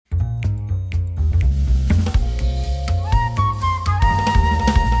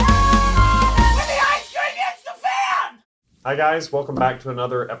Hi guys, welcome back to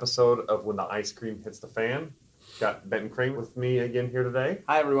another episode of When the Ice Cream Hits the Fan. Got Benton Crane with me again here today,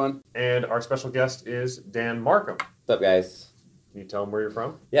 Hi, everyone. and our special guest is Dan Markham. What's up, guys? Can you tell them where you're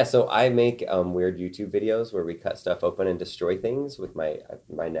from? Yeah, so I make weird YouTube videos where we cut stuff open and destroy things with my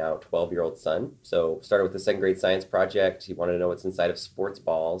now 12-year-old son. So started with the second grade science project. He wanted to know what's inside of sports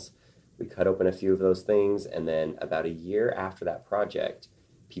balls. We cut open a few of those things, and then about a year after that project,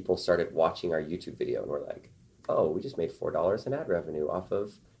 people started watching our YouTube video and were like, "Oh, we just made $4 in ad revenue off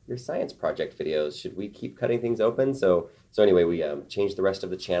of your science project videos. Should we keep cutting things open?" So anyway, we changed the rest of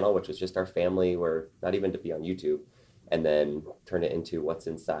the channel, which was just our family. We're not even to be on YouTube, and then turned it into what's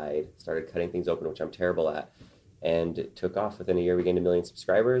inside, started cutting things open, which I'm terrible at, and it took off. Within a year, we gained 1 million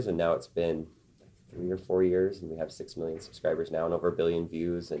subscribers, and now it's been 3 or 4 years, and we have 6 million subscribers now and over 1 billion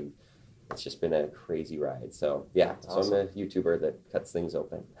views, and it's just been a crazy ride. So yeah, Awesome. So I'm a YouTuber that cuts things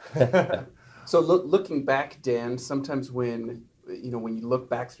open. So looking back, Dan, sometimes when you look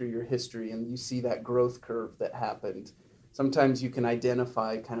back through your history and you see that growth curve that happened, sometimes you can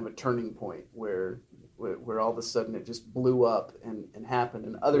identify kind of a turning point where all of a sudden it just blew up and happened,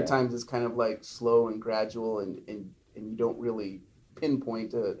 and other Yeah. times it's kind of like slow and gradual, and you don't really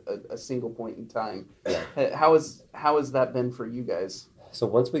pinpoint a single point in time. Yeah. How has that been for you guys? So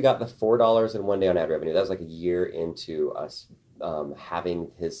once we got the $4 in one day on ad revenue, that was like a year into us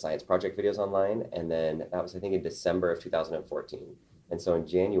having his science project videos online. And then that was, I think, in December of 2014. And so in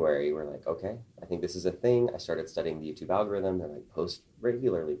January, we're like, okay, I think this is a thing. I started studying the YouTube algorithm. They're like, post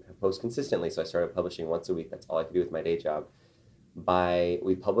regularly, post consistently. So I started publishing once a week. That's all I could do with my day job. I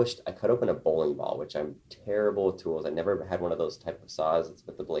cut open a bowling ball, which I'm terrible with tools. I never had one of those type of saws. It's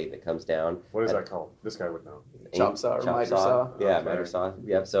with the blade that comes down. What is that called? This guy would know. Chop saw or miter saw? Yeah, Okay. miter saw.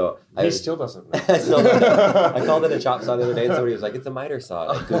 Yeah, so He still doesn't know. I called it a chop saw the other day, and somebody was like, "It's a miter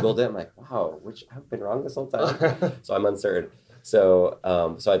saw." And I Googled it. I'm like, "Wow, I've been wrong this whole time." So I'm uncertain. So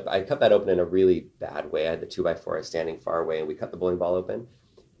I cut that open in a really bad way. I had the 2x4. I was standing far away, and we cut the bowling ball open.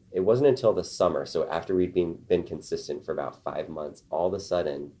 It wasn't until the summer, so after we'd been consistent for about 5 months, all of a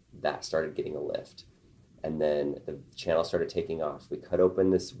sudden that started getting a lift. And then the channel started taking off. We cut open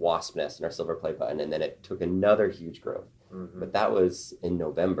this wasp nest in our silver play button, and then it took another huge growth. Mhm. But that was in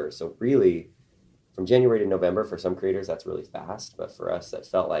November. So really, from January to November, for some creators, that's really fast. But for us, that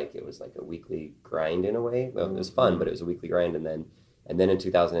felt like it was like a weekly grind in a way. Well, it was fun, but it was a weekly grind. And then in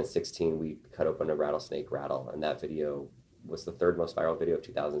 2016, we cut open a rattlesnake rattle, and that video was the third most viral video of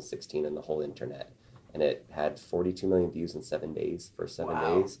 2016 in the whole internet. And it had 42 million views in 7 days, for 7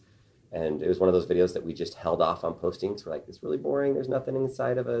 days. And it was one of those videos that we just held off on posting. So we're like, it's really boring. There's nothing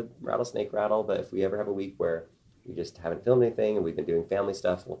inside of a rattlesnake rattle. But if we ever have a week where we just haven't filmed anything and we've been doing family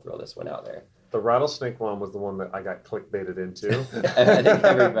stuff, we'll throw this one out there. The rattlesnake one was the one that I got clickbaited into. I think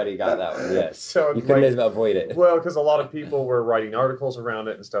everybody got that one, yes. So You couldn't avoid it. Well, because a lot of people were writing articles around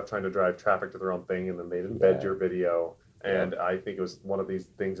it and stuff, trying to drive traffic to their own thing, and then they'd embed your video. And I think it was one of these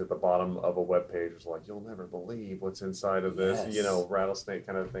things at the bottom of a web page was like, "You'll never believe what's inside of this," rattlesnake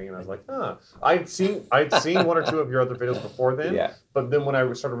kind of thing. And I was like, I'd seen one or two of your other videos before then. Yeah. But then when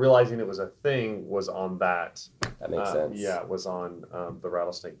I started realizing it was a thing, was on that. That makes sense. Yeah, it was on the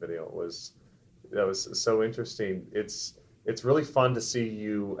rattlesnake video. That was so interesting. It's really fun to see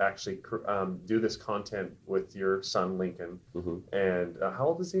you actually do this content with your son Lincoln. Mm-hmm. And how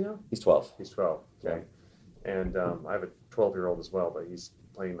old is he now? He's 12. He's 12. Okay. And I have a 12-year-old as well, but he's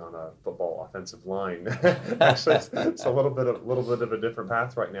playing on a football offensive line. Actually, it's a little bit of a different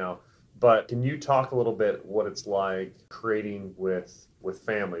path right now. But can you talk a little bit what it's like creating with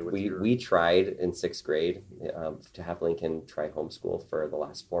family? We tried in 6th grade to have Lincoln try homeschool for the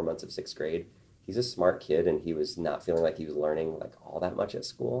last 4 months of 6th grade. He's a smart kid, and he was not feeling like he was learning like all that much at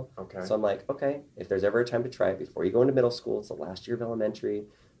school. Okay. So I'm like, okay, if there's ever a time to try it before you go into middle school, it's the last year of elementary,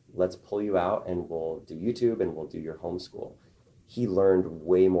 let's pull you out and we'll do YouTube and we'll do your homeschool. He learned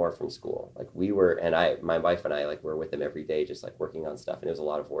way more from school. Like my wife and I like were with him every day, just like working on stuff, and it was a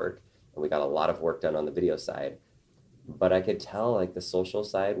lot of work, and we got a lot of work done on the video side. But I could tell like the social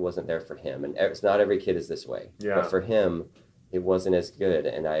side wasn't there for him, and it's not every kid is this way. Yeah. But for him, it wasn't as good,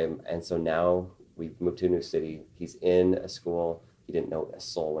 and so now we moved to a new city. He's in a school. He didn't know a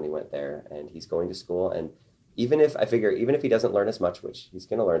soul when he went there, and he's going to school. And even if he doesn't learn as much, which he's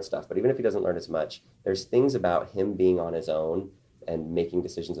going to learn stuff, but even if he doesn't learn as much, there's things about him being on his own and making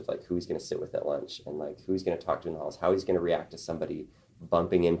decisions of like who he's going to sit with at lunch, and like who he's going to talk to in the halls, how he's going to react to somebody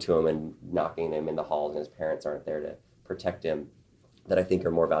bumping into him and knocking him in the halls and his parents aren't there to protect him, that I think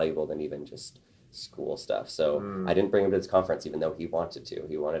are more valuable than even just school stuff. So I didn't bring him to this conference, even though he wanted to.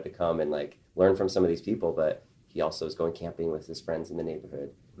 He wanted to come and like learn from some of these people, but he also is going camping with his friends in the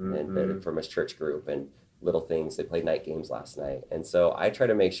neighborhood and from his church group. And little things. They played night games last night. And so I try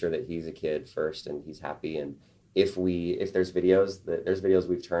to make sure that he's a kid first and he's happy. And if there's videos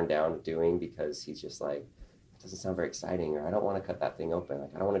we've turned down doing because he's just like, it doesn't sound very exciting, or I don't want to cut that thing open.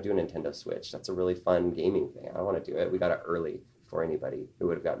 Like, I don't want to do a Nintendo Switch. That's a really fun gaming thing. I don't want to do it. We got it early for anybody who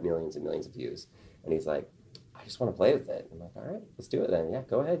would have got millions and millions of views. And he's like, I just want to play with it. I'm like, all right, let's do it then. Yeah,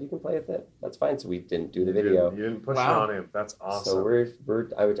 go ahead. You can play with it. That's fine. So we didn't do the video. You didn't push it Wow. on him. That's awesome. So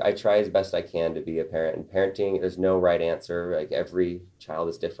I try as best I can to be a parent. And parenting, there's no right answer. Like, every child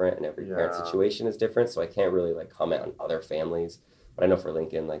is different and every parent Yeah. situation is different. So I can't really like comment on other families. But I know for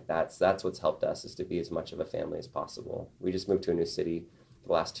Lincoln, like that's what's helped us, is to be as much of a family as possible. We just moved to a new city. For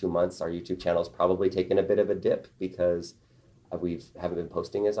the last 2 months, our YouTube channel's probably taken a bit of a dip because we haven't been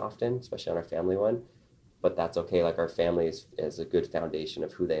posting as often, especially on our family one. But that's okay. Like, our family is a good foundation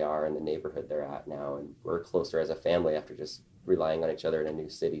of who they are and the neighborhood they're at now. And we're closer as a family after just relying on each other in a new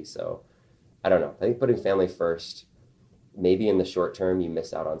city. So I don't know. I think putting family first, maybe in the short term, you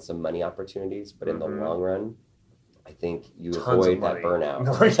miss out on some money opportunities, but in the long run, I think you Tons of avoid that money.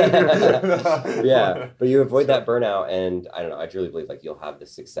 burnout. Yeah, but you avoid that burnout, and I don't know. I truly believe like you'll have the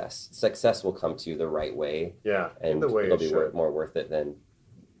success. Success will come to you the right way, Yeah, in and the way it'll it be should. more worth it than,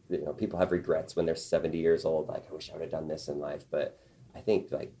 people have regrets when they're 70 years old. Like, I wish I would have done this in life. But I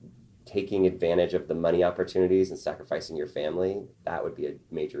think like taking advantage of the money opportunities and sacrificing your family, that would be a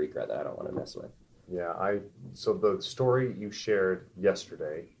major regret that I don't want to mess with. Yeah, so the story you shared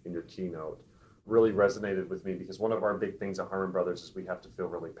yesterday in your keynote really resonated with me, because one of our big things at Harmon Brothers is we have to feel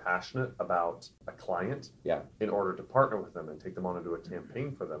really passionate about a client, Yeah. in order to partner with them and take them on and do a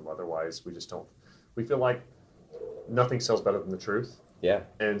campaign for them. Otherwise, we feel like nothing sells better than the truth. Yeah.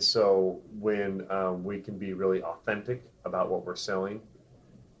 And so when we can be really authentic about what we're selling,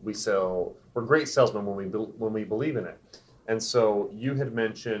 we're great salesmen when we believe in it. And so you had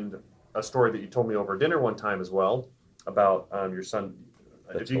mentioned a story that you told me over dinner one time as well about your son.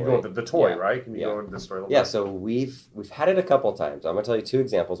 The If you can toy. go with the toy, Yeah. right? Can you Yeah. go into this story a little Yeah, bit? so we've had it a couple times. I'm gonna tell you 2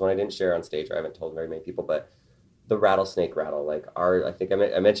 examples. One I didn't share on stage, or I haven't told very many people, but the rattlesnake rattle. Like, I think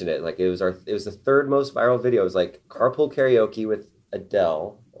I mentioned it. Like, it was the third most viral video. It was like carpool karaoke with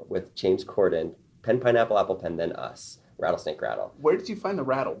Adele, with James Corden, pen pineapple apple pen, then us. Rattlesnake rattle. Where did you find the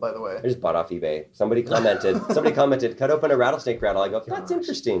rattle, by the way? I just bought off eBay. Somebody commented, cut open a rattlesnake rattle. I go, that's Gosh.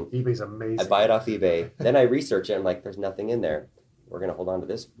 interesting. eBay's amazing. I buy it off eBay. Then I research it. I'm like, there's nothing in there. We're going to hold on to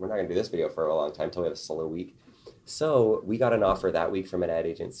this. We're not going to do this video for a long time until we have a solo week. So we got an offer that week from an ad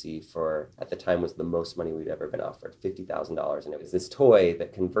agency for, at the time, was the most money we'd ever been offered, $50,000. And it was this toy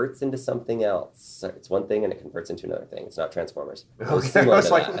that converts into something else. So it's one thing and it converts into another thing. It's not Transformers. It was Okay, similar I was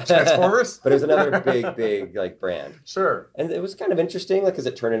to like, that. Transformers? But it was another big like brand. Sure. And it was kind of interesting, like, because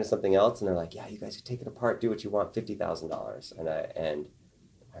it turned into something else. And they're like, yeah, you guys could take it apart, do what you want, $50,000. And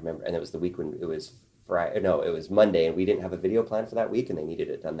I remember, and it was the week when it was Friday. No, it was Monday, and we didn't have a video plan for that week, and they needed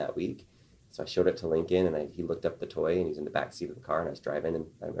it done that week. So I showed it to Lincoln, and he looked up the toy, and he's in the back seat of the car, and I was driving, and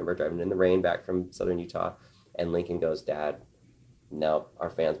I remember driving in the rain back from southern Utah, and Lincoln goes, Dad, no, our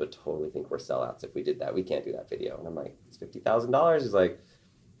fans would totally think we're sellouts if we did that. We can't do that video. And I'm like, it's $50,000. He's like,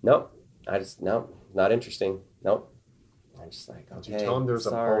 nope, nope, not interesting. Nope. I'm just like, okay. Did you tell him there was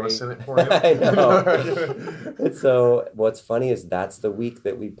sorry. a bonus in it for him? I know. And so what's funny is that's the week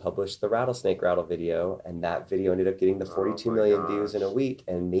that we published the rattlesnake rattle video, and that video ended up getting the 42 my million views in a gosh. week.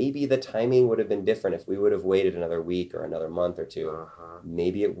 And maybe the timing would have been different if we would have waited another week or another month or two. Uh-huh.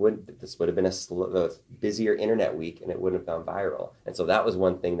 Maybe this would have been a busier internet week, and it wouldn't have gone viral. And so that was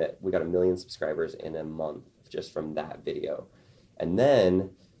one thing that we got 1 million subscribers in a month just from that video. And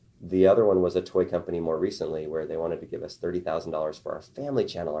then the other one was a toy company more recently where they wanted to give us $30,000 for our family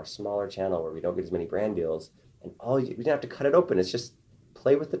channel, our smaller channel where we don't get as many brand deals. And we didn't have to cut it open. It's just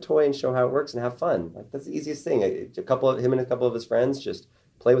play with the toy and show how it works and have fun. Like, that's the easiest thing. Him and a couple of his friends just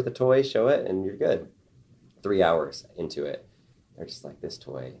play with the toy, show it, and you're good. 3 hours into it, they're just like, this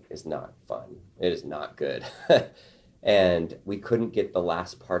toy is not fun. It is not good. And we couldn't get the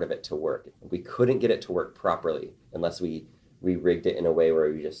last part of it to work. We couldn't get it to work properly unless we rigged it in a way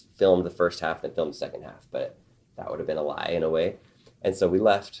where we just filmed the first half and filmed the second half. But that would have been a lie in a way. And so we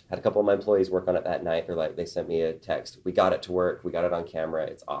left, had a couple of my employees work on it that night. They sent me a text. We got it to work. We got it on camera.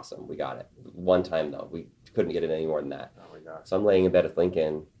 It's awesome. We got it. One time though, we couldn't get it any more than that. Oh my gosh. So I'm laying in bed with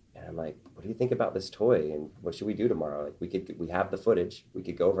Lincoln, and I'm like, what do you think about this toy? And what should we do tomorrow? Like, we have the footage. We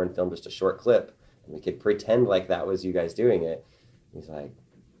could go over and film just a short clip, and we could pretend like that was you guys doing it. He's like,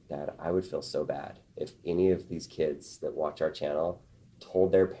 Dad, I would feel so bad if any of these kids that watch our channel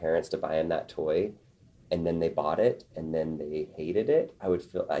told their parents to buy them that toy, and then they bought it, and then they hated it. I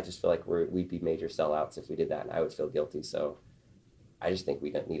just feel like we'd be major sellouts if we did that, and I would feel guilty. So I just think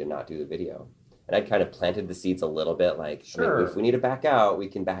we don't need to not do the video. And I'd kind of planted the seeds a little bit, like, I mean, if we need to back out, we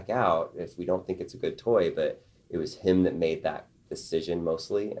can back out if we don't think it's a good toy. But it was him that made that decision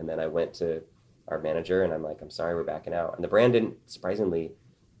mostly. And then I went to our manager and I'm like, I'm sorry, we're backing out. And the brand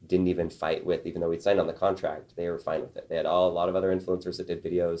didn't even fight with, even though we'd signed on the contract, they were fine with it. They had a lot of other influencers that did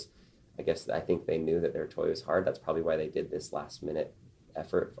videos. I think they knew that their toy was hard. That's probably why they did this last minute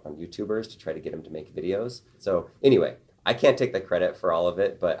effort on YouTubers to try to get them to make videos. So anyway, I can't take the credit for all of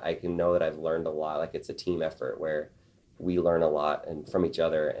it, but I can know that I've learned a lot. Like, it's a team effort where we learn a lot and from each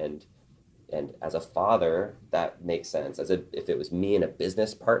other. And as a father, that makes sense. If it was me and a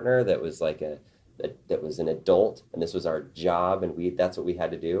business partner that was like that was an adult and this was our job and that's what we had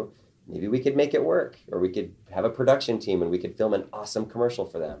to do, maybe we could make it work, or we could have a production team and we could film an awesome commercial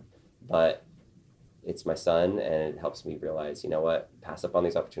for them. But it's my son, and it helps me realize, you know what, pass up on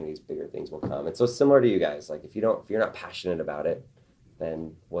these opportunities, bigger things will come. And so similar to you guys, like if you're not passionate about it,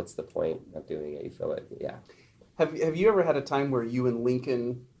 then what's the point of doing it? You feel it. Yeah. Have you ever had a time where you and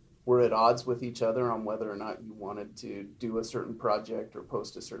Lincoln were at odds with each other on whether or not you wanted to do a certain project or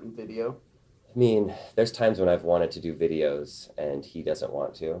post a certain video? I mean, there's times when I've wanted to do videos and he doesn't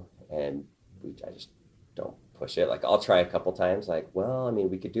want to, and I just don't push it. Like, I'll try a couple times, like, well, I mean,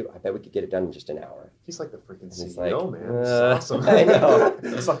 I bet we could get it done in just an hour. He's like the freaking And CEO, like, man. It's awesome. I know.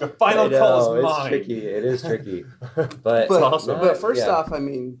 It's like the final call is mine. It is tricky. But awesome. But first off, I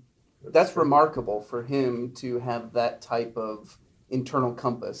mean, that's remarkable for him to have that type of internal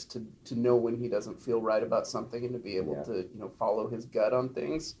compass to know when he doesn't feel right about something and to be able to, follow his gut on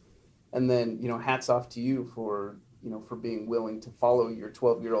things. And then, hats off to you for being willing to follow your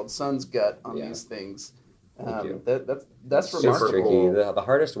 12-year-old son's gut on these things. That's remarkable. Tricky. The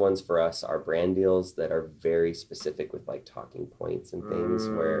hardest ones for us are brand deals that are very specific with like talking points and things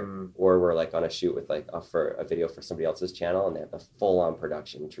or we're like on a shoot with like for a video for somebody else's channel and they have a full-on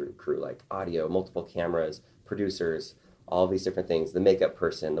production crew, like audio, multiple cameras, producers, all these different things, the makeup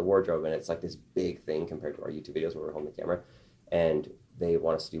person, the wardrobe, and it's like this big thing compared to our YouTube videos where we're holding the camera. And they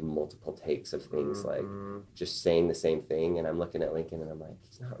want us to do multiple takes of things, like just saying the same thing. And I'm looking at Lincoln and I'm like,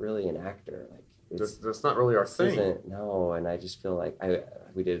 he's not really an actor. Like, that's not really our thing. No, and I just feel like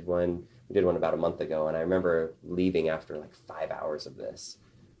we did one about a month ago, and I remember leaving after like 5 hours of this.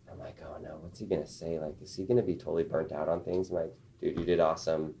 I'm like, oh no, what's he gonna say? Like, is he gonna be totally burnt out on things? I'm like, dude, you did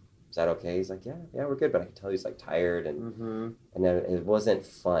awesome. Is that okay? He's like, yeah, we're good. But I could tell he's like tired, and then it wasn't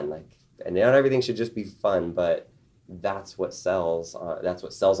fun. Like, and not everything should just be fun, but that's what sells. That's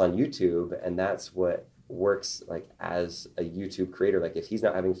what sells on YouTube, and that's what works like as a YouTube creator. Like, if he's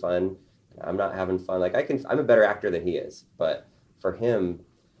not having fun, I'm not having fun. Like, I'm a better actor than he is, but for him,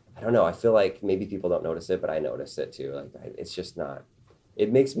 I don't know. I feel like maybe people don't notice it, but I notice it too. Like, it's just not.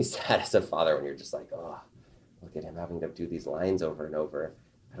 It makes me sad as a father when you're just like, oh, look at him having to do these lines over and over.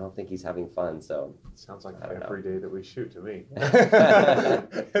 I don't think he's having fun. So sounds like every day that we shoot to me. Yeah.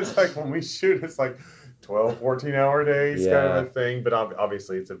 It's like when we shoot, it's like 12, 14-hour days kind of a thing. But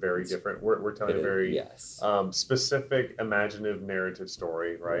obviously, it's a very different. We're telling a very specific, imaginative narrative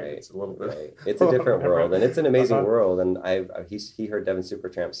story, right? It's a little bit. Right. It's a different world, and it's an amazing world. And he heard Devin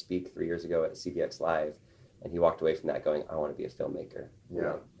Supertramp speak 3 years ago at CBX Live. And he walked away from that going, I want to be a filmmaker.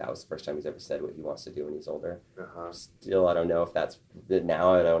 Yeah. That was the first time he's ever said what he wants to do when he's older. Still, I don't know if that's,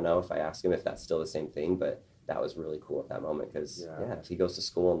 now I don't know if I ask him if that's still the same thing, but that was really cool at that moment because, if he goes to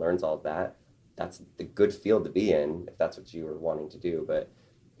school and learns all of that, that's the good field to be in if that's what you were wanting to do. But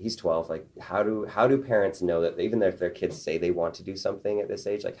he's 12. Like, how do parents know that even if their kids say they want to do something at this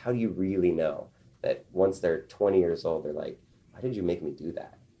age, like, how do you really know that once they're 20 years old, they're like, why did you make me do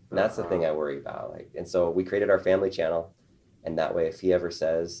that? And that's the thing I worry about. Like, and so we created our family channel, and that way, if he ever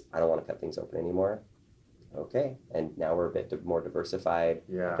says, I don't want to cut things open anymore, okay. And now we're a bit more diversified,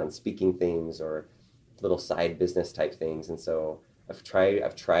 done speaking things or little side business type things. And so I've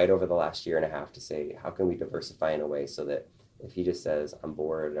tried over the last year and a half to say, how can we diversify in a way so that if he just says, I'm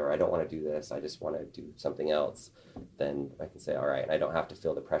bored or I don't want to do this, I just want to do something else, then I can say, all right. And I don't have to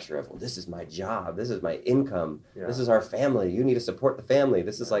feel the pressure of, well, this is my job. This is my income. This is our family. You need to support the family.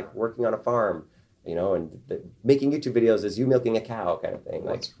 This is like working on a farm, and making YouTube videos is you milking a cow kind of thing.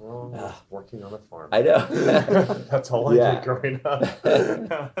 What's wrong with working on a farm? I know. That's all I did growing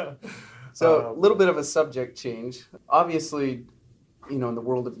up. So a little bit of a subject change. Obviously, in the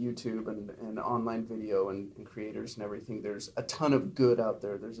world of YouTube and online video and creators and everything, there's a ton of good out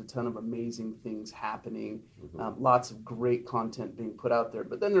there. There's a ton of amazing things happening, lots of great content being put out there.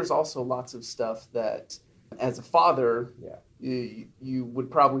 But then there's also lots of stuff that, as a father, you would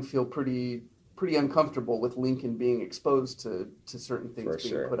probably feel pretty uncomfortable with Lincoln being exposed to certain things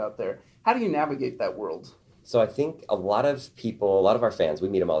being put out there. How do you navigate that world? So I think a lot of people, a lot of our fans, we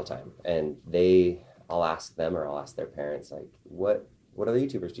meet them all the time, and I'll ask them or I'll ask their parents, like, what other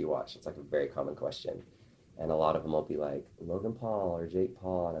YouTubers do you watch? It's like a very common question. And a lot of them will be like Logan Paul or Jake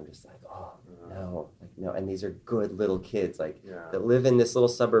Paul, and I'm just like, oh no, like no. And these are good little kids, like Yeah. that live in this little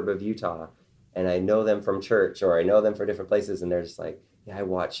suburb of Utah, and I know them from church or I know them from different places, and they're just like, yeah, I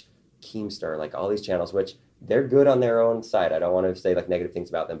watch Keemstar, like all these channels, which they're good on their own side. I don't want to say like negative things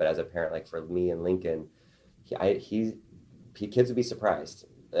about them, but as a parent, like for me and Lincoln, kids would be surprised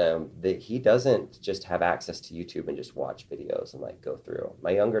that he doesn't just have access to YouTube and just watch videos and like go through.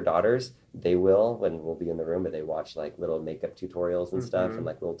 My younger daughters, they will when we'll be in the room, but they watch like little makeup tutorials and stuff and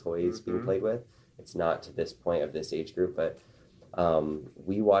like little toys being played with. It's not to this point of this age group, but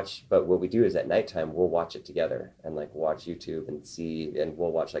we watch. But what we do is at nighttime we'll watch it together and like watch YouTube and see, and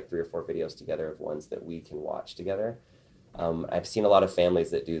we'll watch like 3 or 4 videos together of ones that we can watch together. I've seen a lot of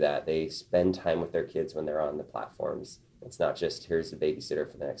families that do that. They spend time with their kids when they're on the platforms. It's not just here's the babysitter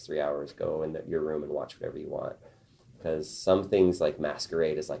for the next 3 hours, go in your room and watch whatever you want. Because some things like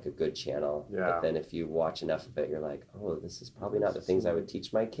Masquerade is like a good channel. Yeah. But then if you watch enough of it, you're like, oh, this is probably not the things I would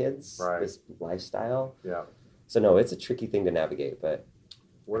teach my kids, this lifestyle. Yeah. So no, it's a tricky thing to navigate, but I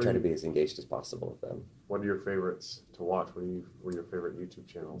What try are, to be as engaged as possible with them. what are your favorites to watch? What are your favorite YouTube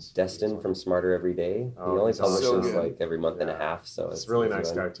channels? Destin from Smarter Every Day. Oh, He only he's so publishes good. like every month and a Yeah. half, so It's a really easy nice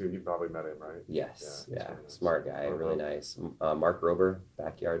one. guy too. You probably met him, right? Yes, Yeah, he's yeah, really nice. smart guy, really nice. Mark Rober,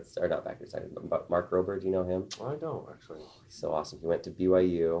 backyards or not backyard side, but Mark Rober, do you know him? I don't actually. He's so awesome. He went to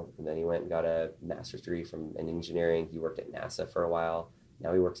BYU and then he went and got a master's degree in engineering. He worked at NASA for a while.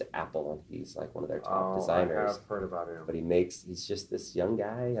 Now he works at Apple and he's like one of their top I designers. have heard about him. But he's just this young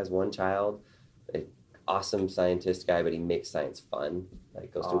guy, has one child, an awesome scientist guy, but he makes science fun.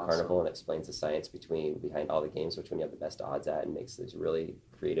 Like goes to a Awesome. carnival and explains the science behind all the games, which one you have the best odds at, and makes these really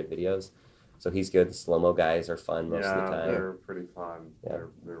creative videos. So he's good. The slow-mo guys are fun most of the time. They're pretty fun. Yeah.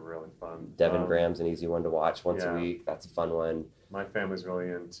 They're really fun. Devin Graham's an easy one to watch once a yeah. week. That's a fun one. My family's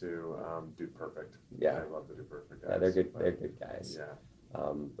really into Dude Perfect. Yeah. I love the Dude Perfect guys. Yeah, they're good. They're good guys. Yeah.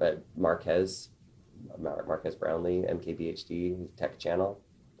 But Marquez Brownlee, MKBHD Tech Channel.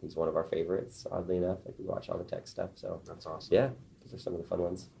 He's one of our favorites. Oddly enough, like we watch all the tech stuff. So That's awesome. yeah, those are some of the fun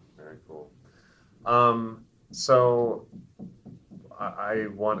ones. Very cool. So I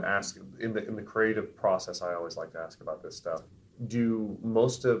want to ask in the creative process. I always like to ask about this stuff. Do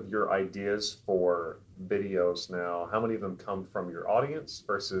most of your ideas for videos now? How many of them come from your audience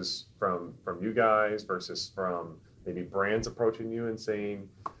versus from you guys versus from maybe brands approaching you and saying,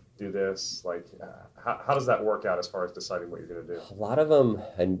 "Do this"? Like, how does that work out as far as deciding what you're going to do? A lot of them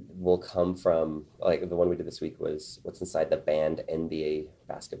will come from, like the one we did this week was what's inside the banned NBA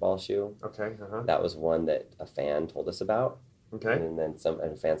basketball shoe. Okay. That was one that a fan told us about. Okay. And then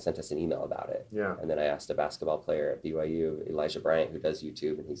a fan sent us an email about it. Yeah. And then I asked a basketball player at BYU, Elijah Bryant, who does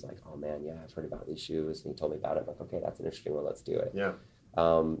YouTube, and he's like, oh man, yeah, I've heard about these shoes. And he told me about it. I'm like, okay, that's an interesting one. Let's do it. Yeah.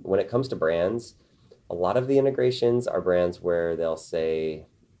 When it comes to brands, a lot of the integrations are brands where they'll say,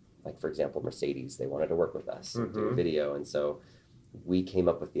 like, for example, Mercedes, they wanted to work with us and do a video. And so we came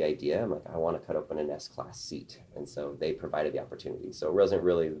up with the idea. I'm like, I want to cut open an S-Class seat. And so they provided the opportunity. So it wasn't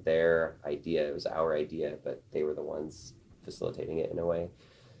really their idea. It was our idea, but they were the ones facilitating it in a way.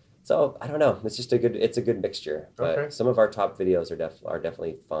 So I don't know. It's a good mixture. But Okay. some of our top videos are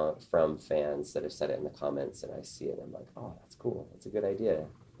definitely from fans that have said it in the comments, and I see it and I'm like, oh, that's cool. That's a good idea.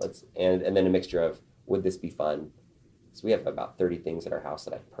 And then a mixture of, would this be fun? So we have about 30 things at our house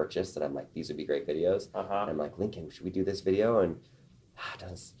that I've purchased that I'm like, these would be great videos. And I'm like, Lincoln, should we do this video? And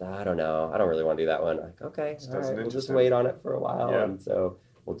I don't know. I don't really want to do that one. I'm like, okay, all right, we'll just wait on it for a while. Yeah. And so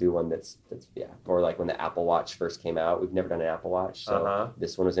we'll do one that's or like when the Apple Watch first came out, we've never done an Apple Watch. So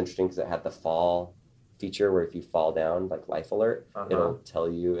this one was interesting because it had the fall feature where if you fall down, like life alert,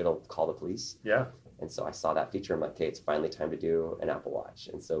 it'll call the police. Yeah. And so I saw that feature. I'm like, okay, it's finally time to do an Apple Watch.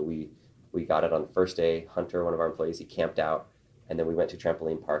 And so we got it on the first day. Hunter, one of our employees, he camped out. And then we went to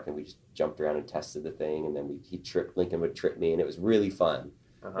trampoline park and we just jumped around and tested the thing. And then Lincoln would trip me, and it was really fun.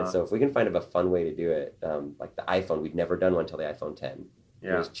 And so if we can find a fun way to do it, like the iPhone, we'd never done one until the iPhone 10.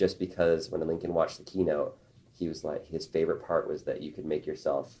 Yeah. It was just because when Lincoln watched the keynote, he was like, his favorite part was that you could make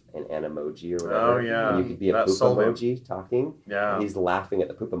yourself an emoji or whatever. Oh, yeah. And you could be a That poop sold him. emoji talking. Yeah. And he's laughing at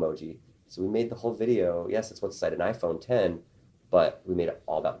the poop emoji. So we made the whole video. Yes, it's what's inside an iPhone 10, but we made it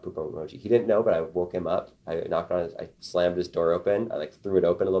all about the poop emoji. He didn't know, but I woke him up. I knocked on I slammed his door open. I like threw it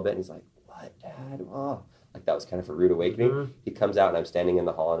open a little bit, and he's like, "What, Dad? Oh, like that was kind of a rude awakening. Mhm. He comes out and I'm standing in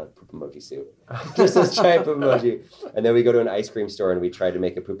the hall in a poop emoji suit. Just this giant poop emoji. And then we go to an ice cream store and we tried to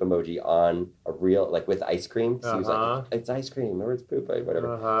make a poop emoji on a real, like with ice cream. So he was like, it's ice cream or it's poop, like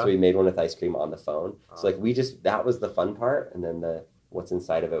whatever. So we made one with ice cream on the phone. So like that was the fun part. And then what's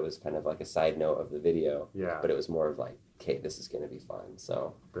inside of it was kind of like a side note of the video. Yeah. But it was more of like, okay, this is going to be fun.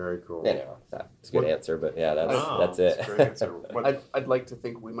 So very cool. That's a good answer, but yeah, that's it. That's a great answer. I'd like to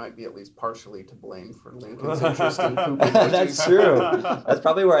think we might be at least partially to blame for Lincoln's interest in poop emojis. That's true. That's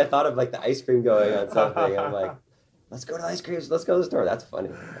probably where I thought of like the ice cream going on something. I'm like, let's go to ice creams. Let's go to the store. That's funny.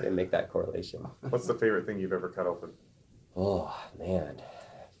 I didn't make that correlation. What's the favorite thing you've ever cut open? Oh man,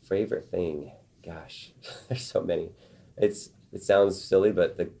 favorite thing. Gosh, there's so many. It sounds silly,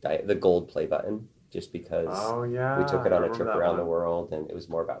 but the gold play button. Just because we took it on a trip around the world, and it was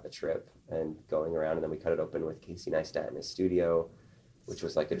more about the trip and going around, and then we cut it open with Casey Neistat in his studio, which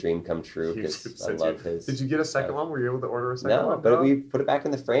was like a dream come true because I love his. Did you get a second one? Were you able to order a second one? No, but we put it back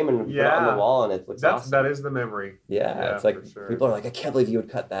in the frame and put it on the wall, and it looks awesome. That is the memory. Yeah, it's like people are like, I can't believe you would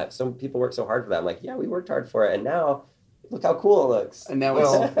cut that. Some people work so hard for that. I'm like, yeah, we worked hard for it, and now look how cool it looks. And now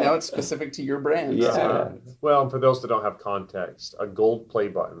it's specific to your brand. Yeah. Well, for those that don't have context, a gold play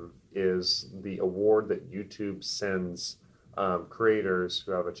button is the award that YouTube sends creators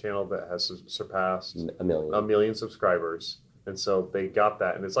who have a channel that has surpassed a million subscribers. And so they got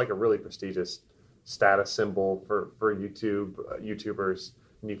that, and it's like a really prestigious status symbol for YouTubers.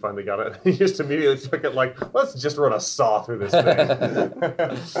 And you finally got it. You just immediately took it like, let's just run a saw through this thing.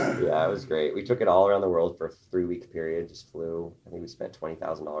 Yeah, it was great. We took it all around the world for a 3-week period. Just flew. I think we spent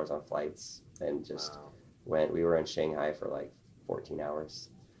 $20,000 on flights and just went. We were in Shanghai for like 14 hours.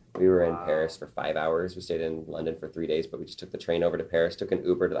 We were in Paris for 5 hours. We stayed in London for 3 days, but we just took the train over to Paris, took an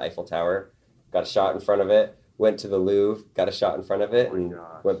Uber to the Eiffel Tower, got a shot in front of it, went to the Louvre, got a shot in front of it, and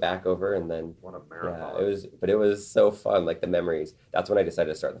went back over, and then what a marathon. Yeah, it was so fun, like the memories. That's when I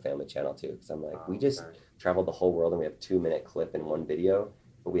decided to start the family channel too, because I'm like, we just traveled the whole world, and we have a 2-minute clip in one video,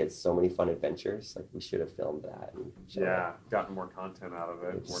 but we had so many fun adventures. Like we should have filmed that. And gotten more content out of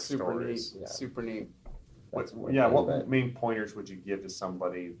it, more super stories. Neat. Yeah. Super neat. What main pointers would you give to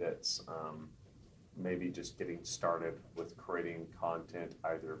somebody that's maybe just getting started with creating content,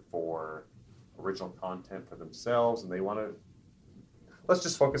 either for original content for themselves, and they want to, let's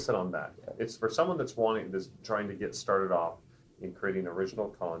just focus in on that. Yeah. It's for someone that's trying to get started off in creating original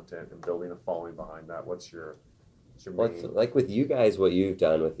content and building a following behind that. What's your main... like with you guys, what you've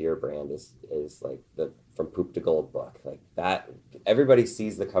done with your brand is like the From Poop to Gold book, like that. Everybody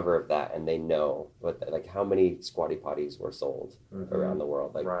sees the cover of that and they know like how many Squatty Potties were sold around the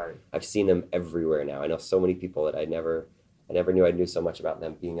world. Like I've seen them everywhere now. I know so many people that I never knew I knew so much about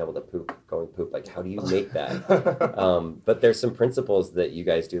them being able to going poop. Like, how do you make that? But there's some principles that you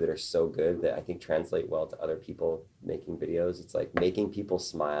guys do that are so good that I think translate well to other people making videos. It's like making people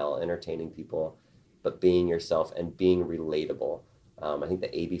smile, entertaining people, but being yourself and being relatable. I think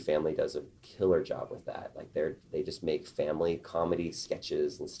the AB family does a killer job with that. Like they just make family comedy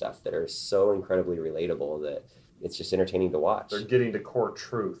sketches and stuff that are so incredibly relatable that it's just entertaining to watch. They're getting to core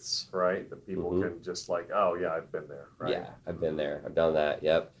truths, right? That people can just like, oh yeah, I've been there, right? Yeah, I've been there. I've done that.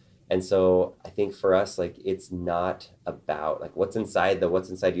 Yep. And so I think for us, like, it's not about like what's inside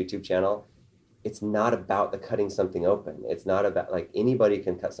YouTube channel. It's not about the cutting something open. It's not about like anybody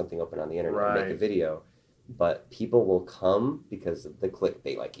can cut something open on the internet and make a video, but people will come because of the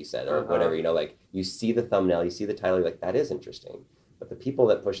clickbait, like you said, or whatever, like you see the thumbnail, you see the title, you're like, that is interesting. But the people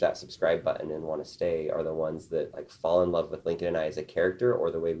that push that subscribe button and want to stay are the ones that like fall in love with Lincoln and I as a character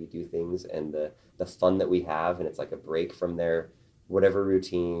or the way we do things and the fun that we have. And it's like a break from their whatever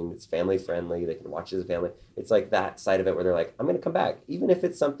routine. It's family friendly. They can watch as a family. It's like that side of it where they're like, I'm going to come back. Even if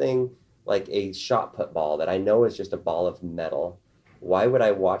it's something like a shot put ball that I know is just a ball of metal. Why would I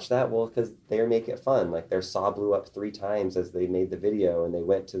watch that? Well, because they make it fun. Like their saw blew up 3 times as they made the video and they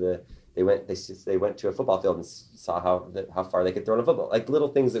went to a football field and saw how far they could throw in a football. Like little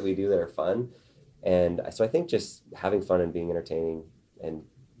things that we do that are fun. And so I think just having fun and being entertaining and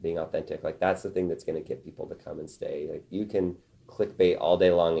being authentic, like that's the thing that's going to get people to come and stay. Like you can clickbait all day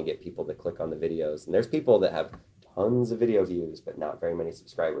long and get people to click on the videos. And there's people that have tons of video views, but not very many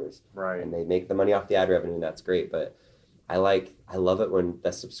subscribers. Right. And they make the money off the ad revenue, and that's great. But I love it when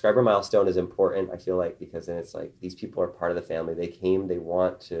the subscriber milestone is important, I feel like, because then it's like these people are part of the family. They they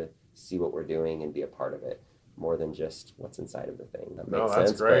want to see what we're doing and be a part of it more than just what's inside of the thing. That makes sense.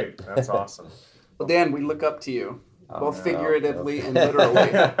 That's great. That's awesome. Well, Dan, we look up to you, both figuratively and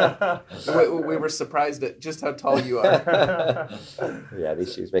literally. we were surprised at just how tall you are. Yeah,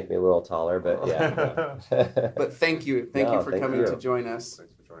 these shoes make me a little taller, but yeah. But thank you for coming to join us.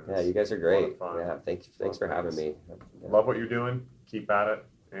 joining Yeah, us. you guys are It's a lot of great. fun. Yeah, thanks for having me. Yeah. Love what you're doing. Keep at it.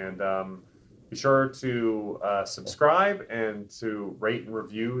 And be sure to subscribe and to rate and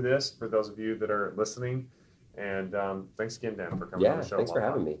review this for those of you that are listening. And thanks again, Dan, for coming on Yeah, the show. thanks for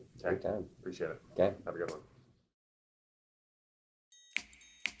having me. Okay. Anytime. Appreciate it. Okay. Have a good one.